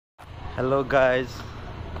Hello guys,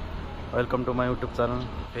 welcome to my YouTube channel.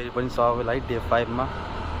 फेरि पनि सबैलाई डे 5 मा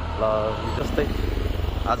ल जस्तै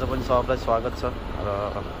आज पनि सबैलाई स्वागत छ। र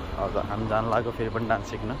आज हामी जान लाग्यो फेरि पनि डान्स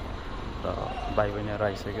सिक्न। र भाइ बहिनीहरू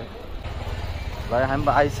आइसक्यो, भाइ हामी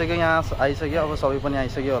आइसक्यो, यहाँ आइसक्यो। अब सबै पनि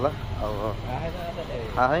आइसक्यो होला। अब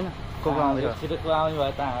थाहा छैन को आउँदैछ,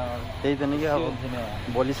 त्यही त नि कि अब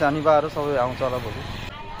भोलि शनिबार सबै आउँछ होला भोलि।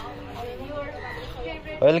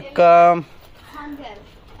 Welcome.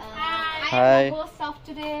 Hi. Host of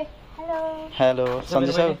today. Hello. Hello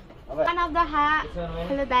Sanjay sir. One of the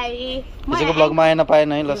hello दाइ। यसको ब्लगमा आएन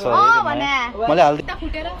पाएन है ल सर। मैले हाल्दै।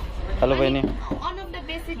 हेलो बहिनी। One of the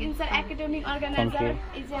basic inside academic organizer.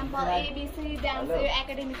 Example ABC dance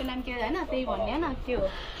academic को नाम के हो हैन, त्यही भन्ने हैन के हो।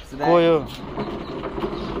 को यो?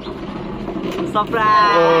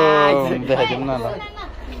 सरप्राइज देखाइदिनु न ल।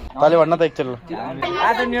 ताली भन्न त एकचोटि ल।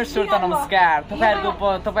 आदरणीय श्रोता नमस्कार।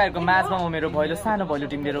 तपाईहरुको माझमा म मेरो भैलो सानो भैलो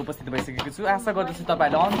टिम लिएर उपस्थित भइसकेको छु। आशा गर्दछु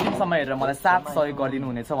तपाईहरुले अन्तिमसम्म हेरेर मलाई साथ सहयोग गरिदिनु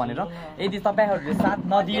हुनेछ भनेर। यदि तपाईहरुले साथ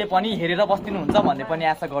नदिए पनि हेरेर बस्दिनुहुन्छ भन्ने पनि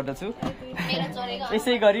आशा गर्दछु।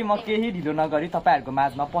 यसैगरी म केही ढिलो नगरी तपाईहरुको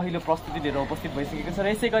माझमा पहिलो प्रस्तुति लिएर उपस्थित भइसकेको छु। र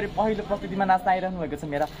यसैगरी पहिलो प्रस्तुतिमा नाच्न आइरहनु भएको छ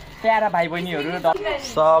मेरा प्यारा भाइ बहिनीहरु।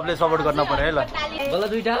 सबले सपोर्ट गर्न पर्यो है ल। बल्ल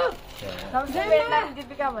दुईटा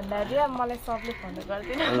दीपिका भन्दा मलाई सबले फलो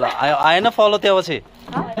गर्दिन। ल आएन फलो त्यसपछि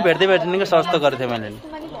भेट्दै भेट्दैन कि सर्च त गरेथे मैले नि।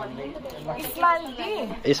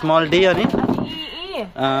 स्मल डी अनि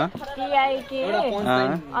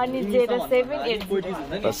अनि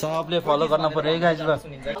 0788 सबले फलो गर्न पर्यो है गाइस ल।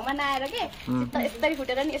 बनाएर के यस्तै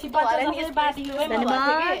फुटेर नि यस्तो भएर नि यस बाटी हो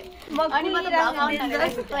अनि म त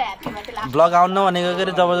ब्लग आउन भनेको के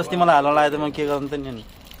जबरजस्ती मलाई हाल्न लाग्यो त म के गर्नु त नि।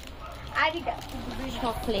 आरिगा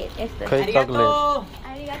चकलेट यस्तो खै चकलेट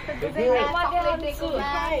आरिगा त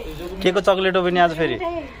के को चकलेट हो पनि आज फेरि?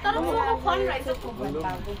 तर सोको फन रहेछ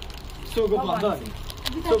सोको भन्दा नि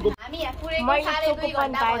सोको हामी यहाँ पुरेको साढे 2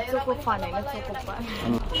 घण्टा भयो चोको फन हैन चोको फन।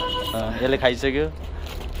 यसले खाइसक्यो।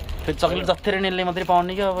 फेरि चकलेट जत्रै नेलले मात्रै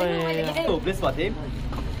पाउने कि अब होपलेस भथे।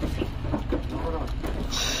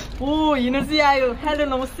 ओ एनर्जी आयो। हेलो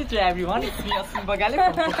नमस्ते टु एभ्रीवन, इट्स मी अस्मिन बगाले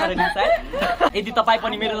फ्रम पोखरा डिसाइड। यदि तपाई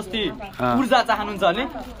पनि मेरो जस्तै ऊर्जा चाहनुहुन्छ भने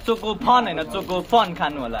चोको फन हैन चोको फन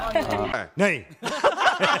खानु होला। नै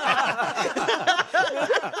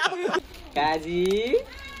काजी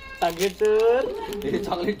चकलेट चोर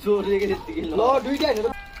चकलेट चोर रे के त्यतिकै ल दुईटा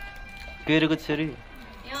हैन केरेको छोरी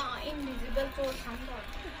यहाँ इन्भिजिबल चोर खान्छ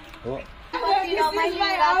हो।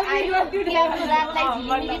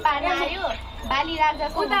 बाली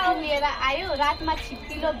राजाको दाउ लिएर आयो, रातमा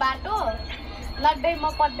छिप्पिलो बाटो लड्दै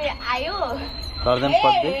म पड्दै आयो। गर्दन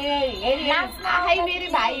पड्दै आखै मेरो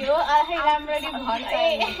भाइ हो, आखै राम्ररी भन्छ।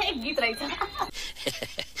 गीत रहेछ।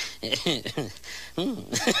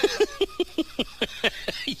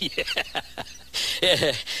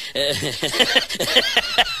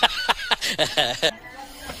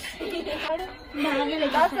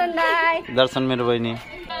 दर्शन मेरो बहिनी।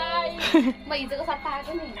 म हिजोको सट्टा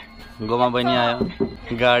आएको नि। गोमा बहिनी आयो,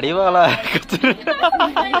 गाडीवाला आएको छ।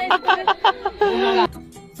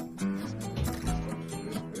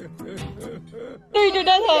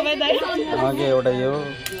 अघि एउटा यो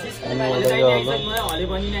अनि एउटा यो हलो।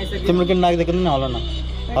 तिम्रो किन नागिदिएको नि हलो न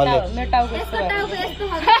हलो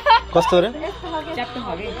कस्तो रे?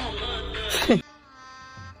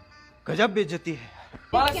 गजब बेइज्जती है।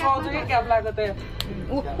 मलाई सोच्छु के क्याप लाग्यो त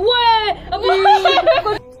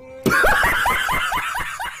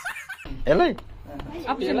यसलाई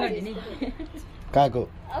कहाँको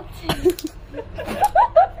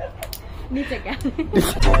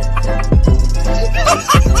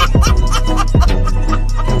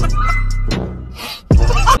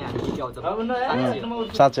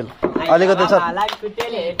साँच्चै अलिकति छ।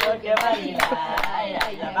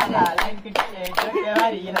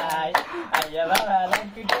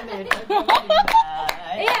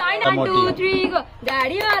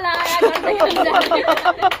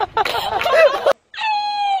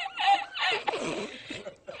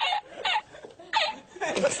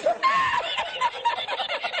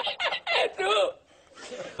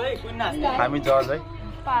 हामी जज है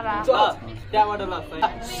त्यहाँबाट ल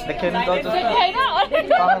देखेन जज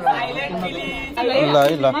ल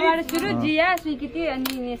है ल सुरु जिया स्वीकृति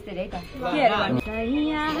अनि यस्तै है त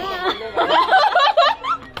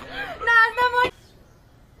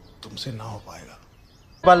तुमसे ना हो पाएगा।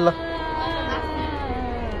 पल्ल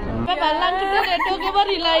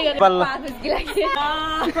पल्ल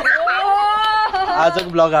आजको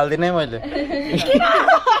ब्लग हाल्दिनँ है मैले।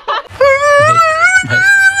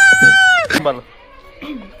 भयो।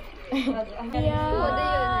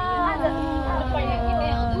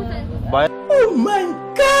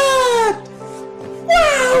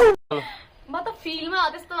 म त फिल्ममा हो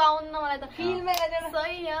त्यस्तो आउन्न मलाई त फिल्ममै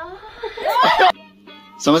सही हो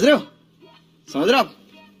समझ रहे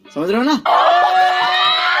हो ना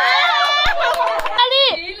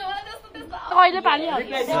कहिले पानी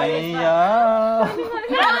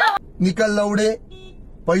निकल लौड़े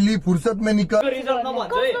पहली फुर्सत में निकल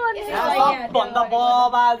सबभन्दा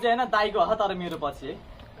बबाल चाहिँ होइन दाइको हो तर मेरो पछि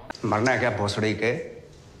मरना है क्या भोसड़ी के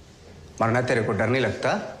मरना तेरे को डर नहीं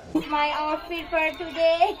लगता My outfit for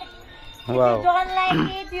today. Wow Don't like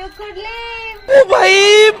it, you could leave. ओ भाई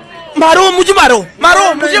मारो मुझे मारो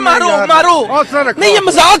नहीं ये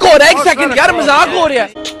मजाक हो रहा है एक सेकंड यार मजाक हो रहा है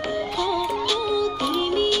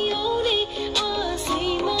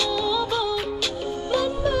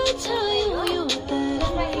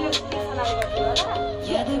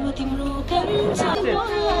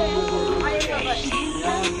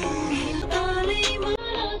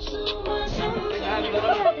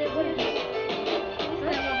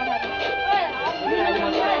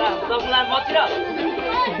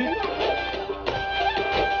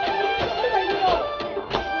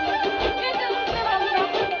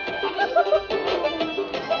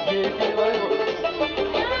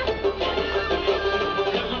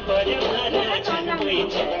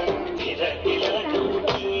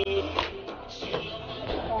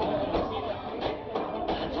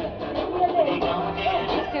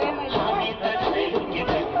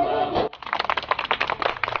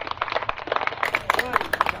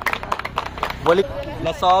भोलि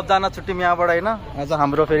ल सबजना छुट्टी यहाँबाट होइन आज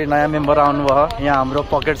हाम्रो फेरि नयाँ मेम्बर आउनुभयो यहाँ हाम्रो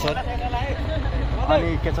पकेट सर अनि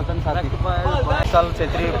के छ त नि साथी विशाल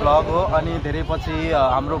छेत्री ब्लग हो अनि धेरै पछि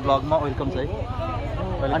हाम्रो ब्लगमा वेलकम छ है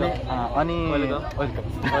अनि वेलकम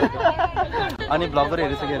अनि ब्लगहरू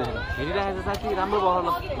हेरिसकेर हेरिरहेको छ साथी राम्रो भयो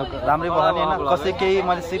राम्रै भयो नि होइन कसै केही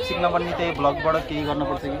मैले सिप सिक्न पनि त्यही ब्लगबाट केही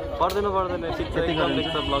गर्नुपर्छ कि पर्दैन त्यति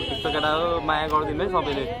गर्दैछ ब्लग त्यस्तो केटा हो माया गरिदिनु है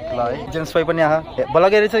सबैले ल है जेन्ट्स भाइ पनि आहा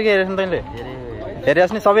ब्लग हेरेछ कि हेरेछ नि तैँले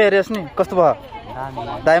हेरिस् नि सबै हेरिस् नि कस्तो भयो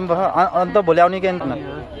दामी भयो अन्त भोलि आउने कि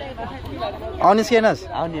आउनेस् कि हेर्नुहोस्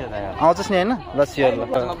आउँछस् नि होइन ल सियर ल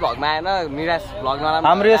ब्लगमा आएन निराश ब्लगमा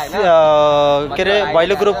हाम्रो यो के अरे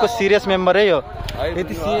भैलो ग्रुपको सिरियस मेम्बर है यो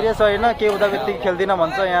यति सिरियस होइन के हुँदा बित्तिकै खेल्दिनँ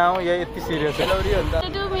भन्छ यहाँ हो यो यति सिरियस हो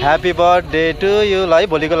ह्याप्पी बर्थडे टु यु ल है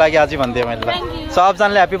भोलिको लागि आज भनिदिएँ मैले ल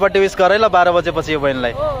सबजनाले ह्याप्पी बर्थडे विस गर है ल 12 बजेपछि यो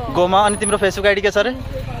बहिनीलाई गोमा अनि तिम्रो फेसबुक आइडी के छ अरे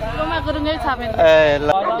ए ल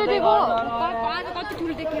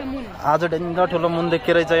आज डेन्जर ठुलो मुन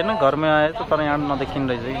देखिए रहेछ होइन घरमै आएछ तर यहाँ नदेखिने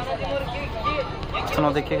रहेछ कि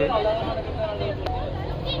नदेखेको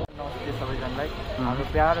सबैजनालाई हाम्रो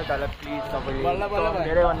प्यारो दाइलाई प्लिज सबैले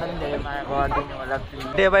धेरैभन्दा पनि धेरै माया गरिदिनु होला please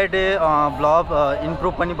day by day blog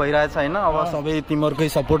improve पनि भइरहेछ होइन अब सबै तिमीहरूकै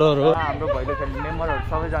सपोर्टर हो हाम्रो भैलो खेल्ने मेम्बरहरू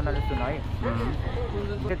सबैजनाले सुन है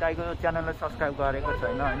दाइको च्यानललाई सब्सक्राइब गरेको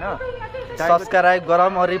छैन होइन सब्सक्राइब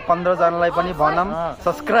गरौँ अरू 15 जनालाई पनि भनौँ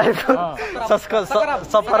सब्सक्राइब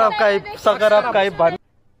सब्सक्राइब भन्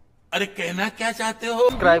अरे कहना क्या चाहते हो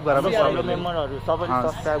सब्सक्राइब गरौँ भैलो मेम्बरहरू सबैले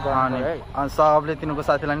सब्सक्राइब गर्नु है अनि सबले तिनीहरूको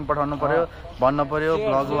साथीलाई पनि पठाउनु पर्यो भन्नु पर्यो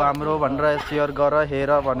ब्लग हो हाम्रो भनेर सेयर गर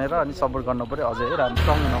हेर भनेर अनि सपोर्ट गर्नु पर्यो अझै राम्रो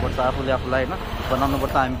स्ट्रङ हुनुपर्छ आफूले आफूलाई होइन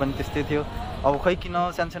बनाउनुपर्छ हामी पनि त्यस्तै थियो अब खै किन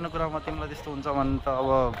सानो कुरामा तिमीलाई त्यस्तो हुन्छ भने त अब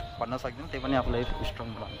भन्न सक्दैन त्यही पनि आफूलाई स्ट्रङ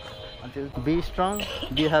बनाउनु अनि त्यो बी स्ट्रङ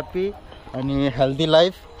बी ह्याप्पी अनि हेल्दी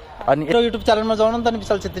लाइफ अनि युट्युब च्यानलमा जाउनु नि त नि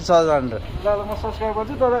विशाल छेत्री 6 भनेर ल म सब्सक्राइब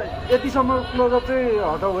गर्छु तर यतिसम्म क्लोजर चाहिँ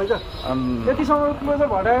हटाउ है त यतिसम्म क्लोजर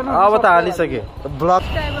हटाएन अब त हालिसके ब्लग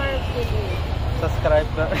सब्सक्राइब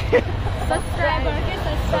सब्सक्राइबर के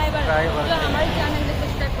सब्सक्राइबर जो हमारे चैनल को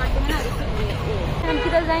सब्सक्राइब करते हैं ना हम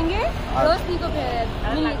किधर जाएंगे रोशनी को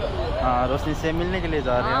मिलने के लिए रोशनी से मिलने के लिए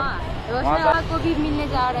जा रहे हैं रोशनी को भी मिलने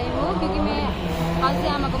जा रही हूँ क्योंकि मैं खालसे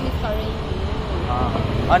आमा को मिस कर रही हूँ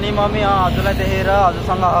अनि मम्मी हजुरलाई देखेर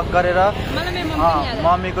हजुरसँग हक गरेर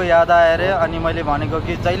मम्मीको याद आयो अरे अनि मैले भनेको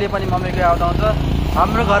कि जहिले पनि मम्मीको याद आउँछ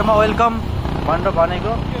हाम्रो घरमा वेलकम भनेर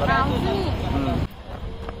भनेको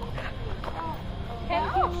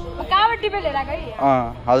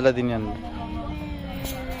हजुरलाई दिने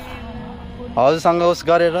हजुरसँग उस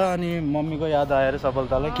गरेर अनि मम्मीको याद आयो अरे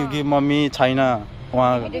सफलतालाई क्योंकि मम्मी छैन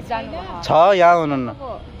उहाँ छ यहाँ हुनुहुन्न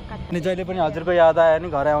अनि जहिले पनि हजुरको याद आयो भने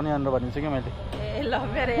घर आउने भनेर भनिन्छु कि मैले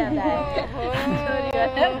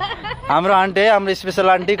हाम्रो आन्टी हाम्रो स्पेसल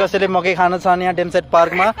आन्टी कसैले मकै खानु छ भने यहाँ डेमसाइड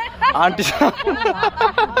पार्कमा आन्टी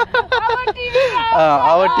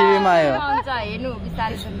अब टिभीमा आयो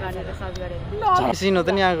सिन हो त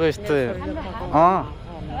नि आएको यस्तो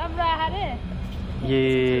ए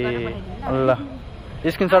ल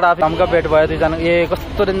स्क्रिनसट आफै हमका भेट भयो दुईजना ए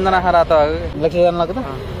कस्तो रेन्जना खारा त लक्ष्य जानु लाग्यो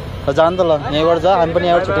त जानु त ल यहीँबाट जा हामी पनि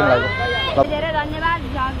यहाँबाट छुट्टिनु लाग्यो धेरै धन्यवाद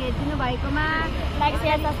दिनु भएकोमा लाइक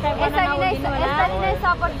शेयर सब्स्क्राइब गर्न नबिर्सनु होला। यसरी नै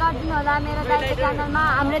सपोर्ट गरिदिनु होला मेरो दाइको च्यानलमा,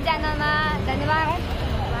 हाम्रो च्यानलमा। धन्यवाद।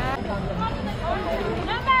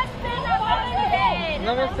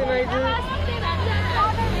 नमस्ते भाइजू।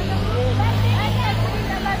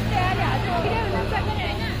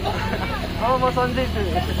 म सन्जय छु।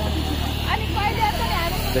 अनि कहिले आउँछ नि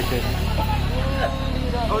हामी? देखिए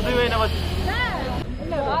 2 महिनापछि।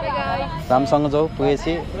 रामसँग जाऊ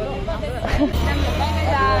पुगेपछि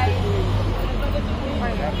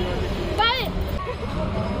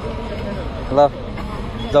ल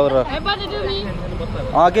जाऊ र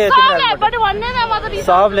के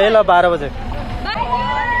सबले ल 12 बजे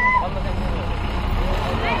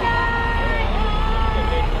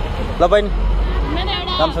ल बहिनी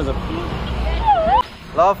रामसँग जाऊ।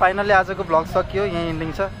 ल फाइनली आजको ब्लग सकियो, यहीँ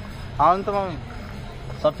एन्डिङ छ। आउनु त मम्मी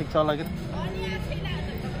सब ठिक छ होला कि?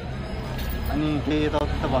 अनि केही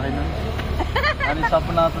यताउति त भएन अनि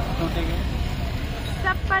सपना त टुटेको।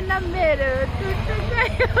 सपना मेरो टुटु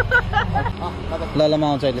गयो। ल ल म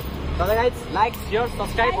आउँछु अहिले। लाइक शेयर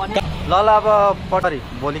सब्स्क्राइब ल ल अब पटरी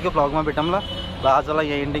भोलिको ब्लगमा भेटौँ ल। ल आजलाई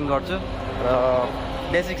यहाँ एन्डिङ गर्छु र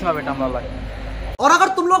डे 6 मा भेटौँ ल। और अगर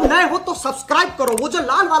तुम लोग नए हो तो सब्सक्राइब करो, वो जो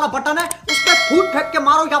लाल वाला बटन है उस पर फूट फेंक के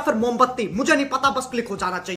मारो या फिर मोमबत्ती, मुझे नहीं पता, बस क्लिक हो जाना चाहिए।